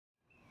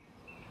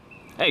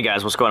Hey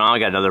guys, what's going on? We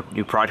got another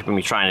new product we're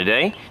going to be trying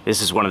today.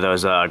 This is one of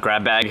those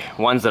grab bag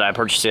ones that I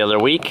purchased the other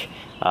week.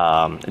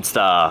 It's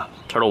the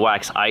Turtle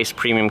Wax Ice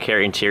Premium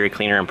Care Interior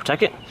Cleaner and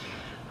Protectant.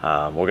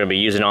 We're going to be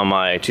using it on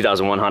my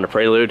 2001 Honda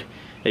Prelude.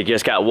 It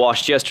just got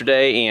washed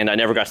yesterday and I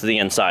never got to the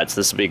inside,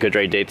 so this will be a good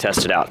day to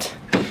test it out.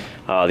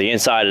 The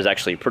inside is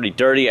actually pretty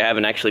dirty. I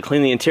haven't actually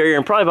cleaned the interior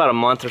in probably about a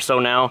month or so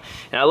now.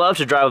 And I love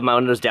to drive with my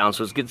windows down,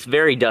 so it gets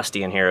very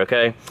dusty in here,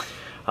 okay?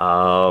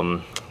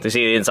 To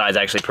see the inside is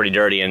actually pretty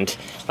dirty, and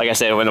like I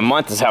said, in a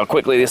month is how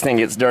quickly this thing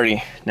gets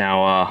dirty.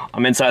 Now,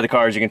 I'm inside the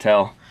car, as you can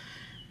tell,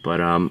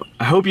 but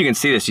I hope you can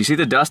see this. You see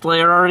the dust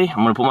layer already? I'm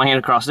gonna put my hand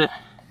across it.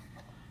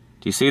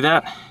 Do you see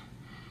that?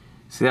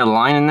 See that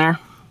line in there?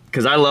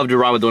 Because I love to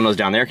ride with the windows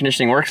down. The air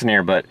conditioning works in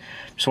here, but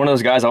just one of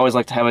those guys, I always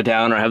like to have it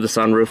down or have the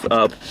sunroof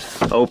up,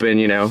 open,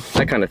 you know,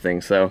 that kind of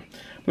thing. So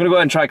I'm gonna go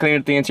ahead and try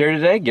cleaning the interior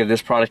today, give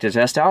this product a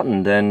test out,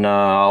 and then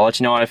I'll let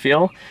you know how I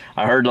feel.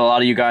 I heard a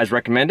lot of you guys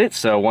recommend it,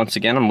 so once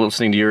again, I'm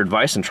listening to your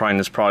advice and trying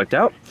this product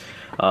out.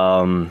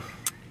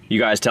 You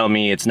guys tell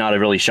me it's not a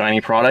really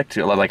shiny product,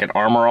 like an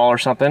Armor All or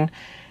something,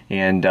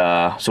 and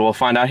so we'll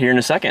find out here in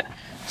a second.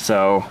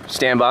 So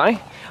stand by.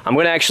 I'm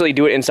gonna actually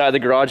do it inside the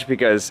garage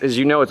because, as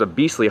you know, it's a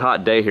beastly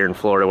hot day here in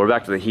Florida. We're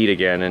back to the heat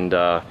again, and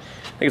I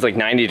think it's like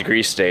 90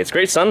 degrees today. It's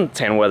great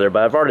suntan weather,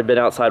 but I've already been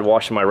outside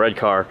washing my red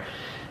car,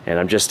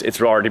 and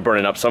it's already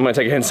burning up, so I'm gonna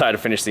take it inside to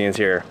finish the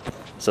interior.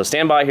 So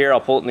stand by here,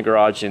 I'll pull it in the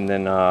garage, and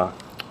then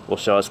we'll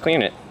show us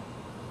cleaning it.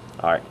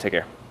 All right, take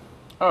care.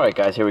 All right,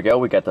 guys, here we go.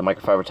 We got the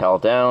microfiber towel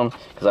down,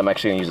 because I'm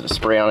actually gonna use it to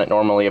spray on it.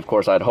 Normally, of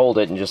course, I'd hold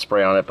it and just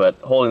spray on it, but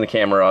holding the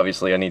camera,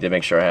 obviously, I need to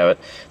make sure I have it.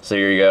 So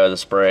here you go, the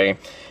spray.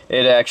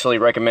 It actually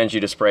recommends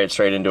you to spray it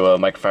straight into a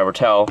microfiber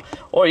towel,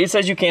 or it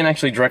says you can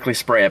actually directly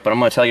spray it, but I'm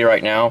going to tell you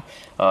right now,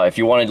 if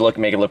you wanted to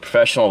make it look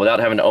professional without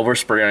having to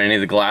overspray on any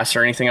of the glass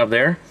or anything up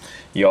there,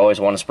 you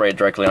always want to spray it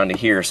directly onto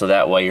here, so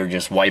that way you're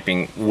just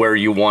wiping where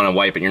you want to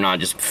wipe it. You're not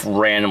just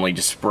randomly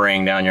just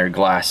spraying down your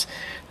glass.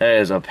 That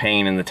is a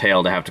pain in the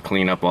tail to have to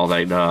clean up all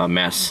that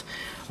mess.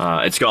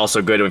 It's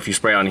also good if you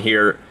spray on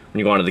here when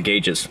you go onto the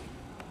gauges.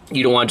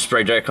 You don't want to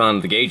spray directly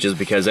onto the gauges,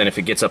 because then if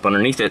it gets up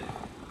underneath it,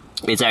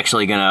 it's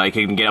actually it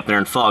can get up there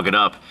and fog it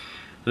up.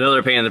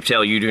 Another pain in the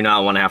tail you do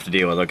not want to have to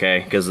deal with,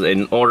 okay? Because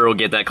in order to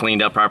get that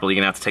cleaned up properly,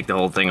 you're gonna have to take the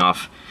whole thing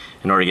off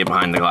in order to get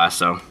behind the glass.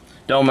 So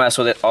don't mess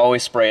with it.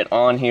 Always spray it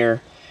on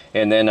here,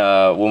 and then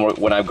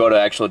when I go to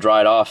actually dry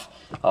it off,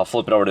 I'll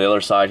flip it over to the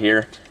other side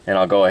here, and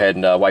I'll go ahead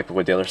and wipe it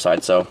with the other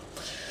side. So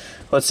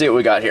let's see what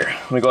we got here.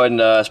 Let me go ahead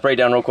and spray it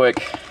down real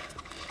quick.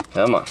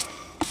 Come on.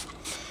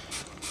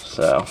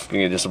 So you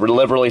can just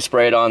liberally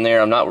spray it on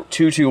there. I'm not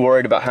too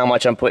worried about how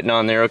much I'm putting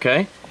on there,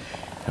 okay?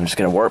 I'm just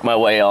gonna work my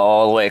way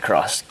all the way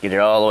across. Get it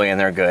all the way in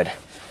there good.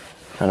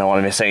 I don't want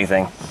to miss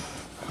anything.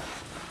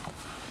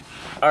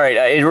 All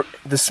right,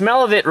 the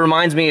smell of it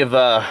reminds me of,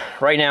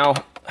 right now,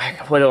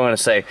 what do I want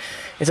to say?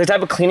 It's a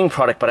type of cleaning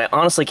product, but I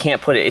honestly can't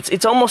put it.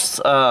 It's almost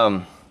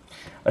a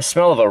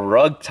smell of a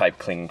rug type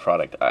cleaning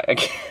product.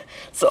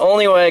 It's the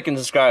only way I can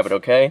describe it,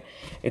 okay?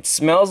 It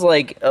smells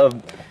like,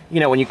 you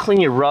know, when you clean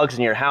your rugs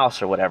in your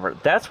house or whatever,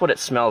 that's what it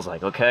smells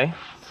like, okay?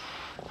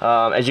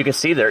 As you can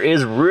see, there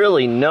is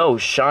really no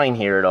shine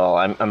here at all.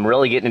 I'm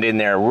really getting it in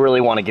there. I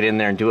really want to get in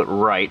there and do it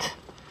right.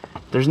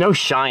 There's no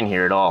shine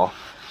here at all.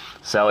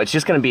 So it's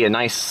just going to be a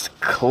nice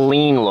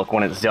clean look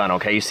when it's done,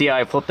 okay? You see how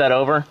I flipped that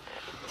over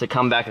to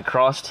come back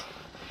across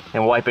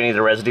and wipe any of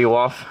the residue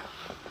off?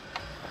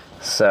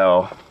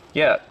 So,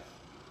 yeah.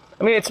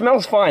 I mean, it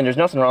smells fine. There's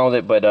nothing wrong with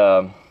it,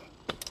 but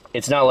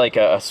it's not like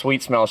a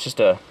sweet smell. It's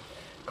just a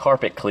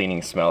carpet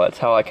cleaning smell. That's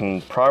how I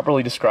can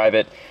properly describe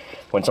it.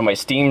 When somebody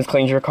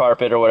cleans your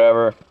carpet or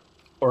whatever,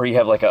 or you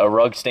have like a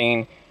rug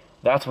stain,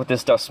 that's what this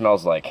stuff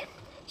smells like.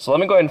 So let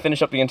me go ahead and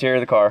finish up the interior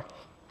of the car.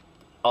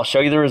 I'll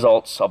show you the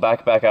results. I'll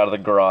back out of the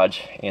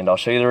garage and I'll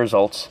show you the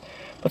results.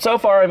 But so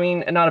far, I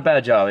mean, not a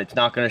bad job. It's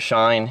not going to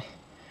shine.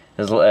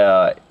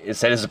 It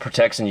says it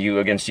protects you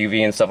against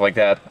UV and stuff like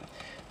that.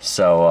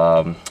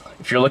 So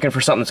if you're looking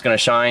for something that's going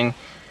to shine,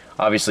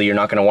 obviously you're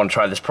not going to want to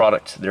try this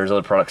product. There's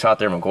other products out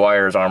there,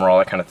 McGuire's, Armor, all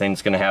that kind of thing.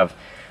 It's going to have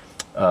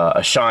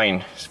a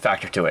shine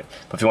factor to it.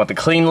 But if you want the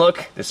clean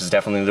look, this is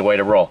definitely the way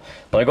to roll.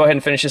 Let me go ahead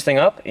and finish this thing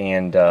up,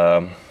 and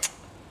I'll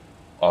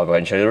go ahead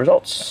and show you the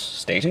results.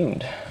 Stay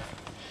tuned.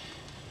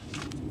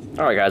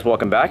 Alright guys,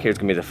 welcome back. Here's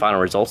going to be the final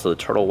results of the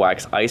Turtle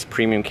Wax Ice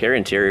Premium Care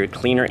Interior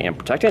Cleaner and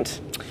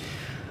Protectant.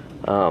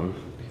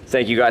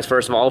 Thank you guys,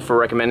 first of all, for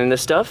recommending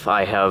this stuff.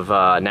 I have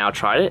now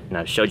tried it, and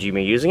I've showed you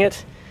me using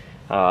it.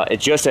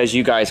 It's just as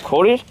you guys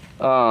quoted.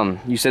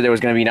 You said there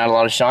was going to be not a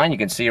lot of shine. You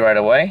can see right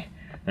away.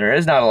 There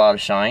is not a lot of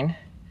shine.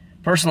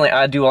 Personally,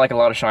 I do like a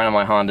lot of shine on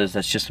my Hondas.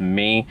 That's just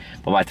me.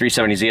 But my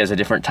 370Z has a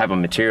different type of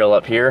material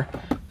up here,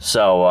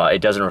 so it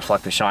doesn't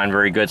reflect the shine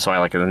very good, so I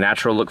like the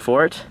natural look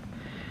for it.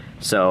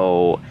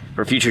 So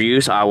for future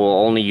use, I will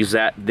only use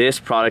this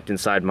product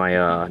inside my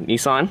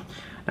Nissan.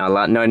 Now,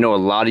 I know a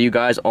lot of you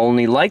guys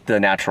only like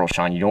the natural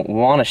shine. You don't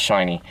want a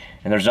shiny,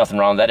 and there's nothing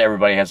wrong with that.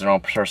 Everybody has their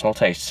own personal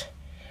taste.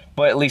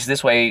 But at least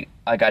this way,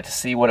 I got to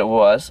see what it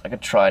was. I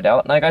could try it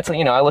out, and I got to,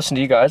 you know, I listened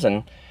to you guys,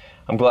 and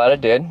I'm glad I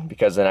did,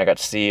 because then I got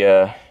to see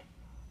a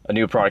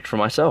new product for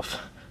myself.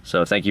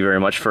 So thank you very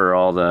much for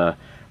all the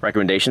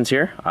recommendations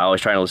here. I always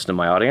try to listen to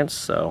my audience,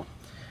 so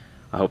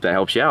I hope that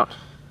helps you out.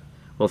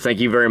 Well, thank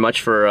you very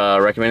much for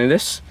recommending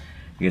this.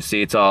 You can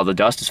see it's all, the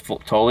dust is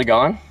totally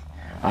gone.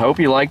 I hope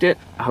you liked it.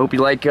 I hope you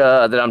like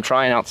that I'm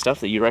trying out stuff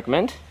that you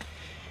recommend.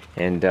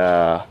 And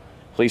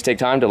please take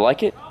time to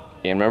like it,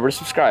 and remember to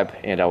subscribe.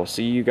 And I will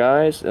see you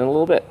guys in a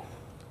little bit.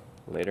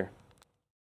 Later.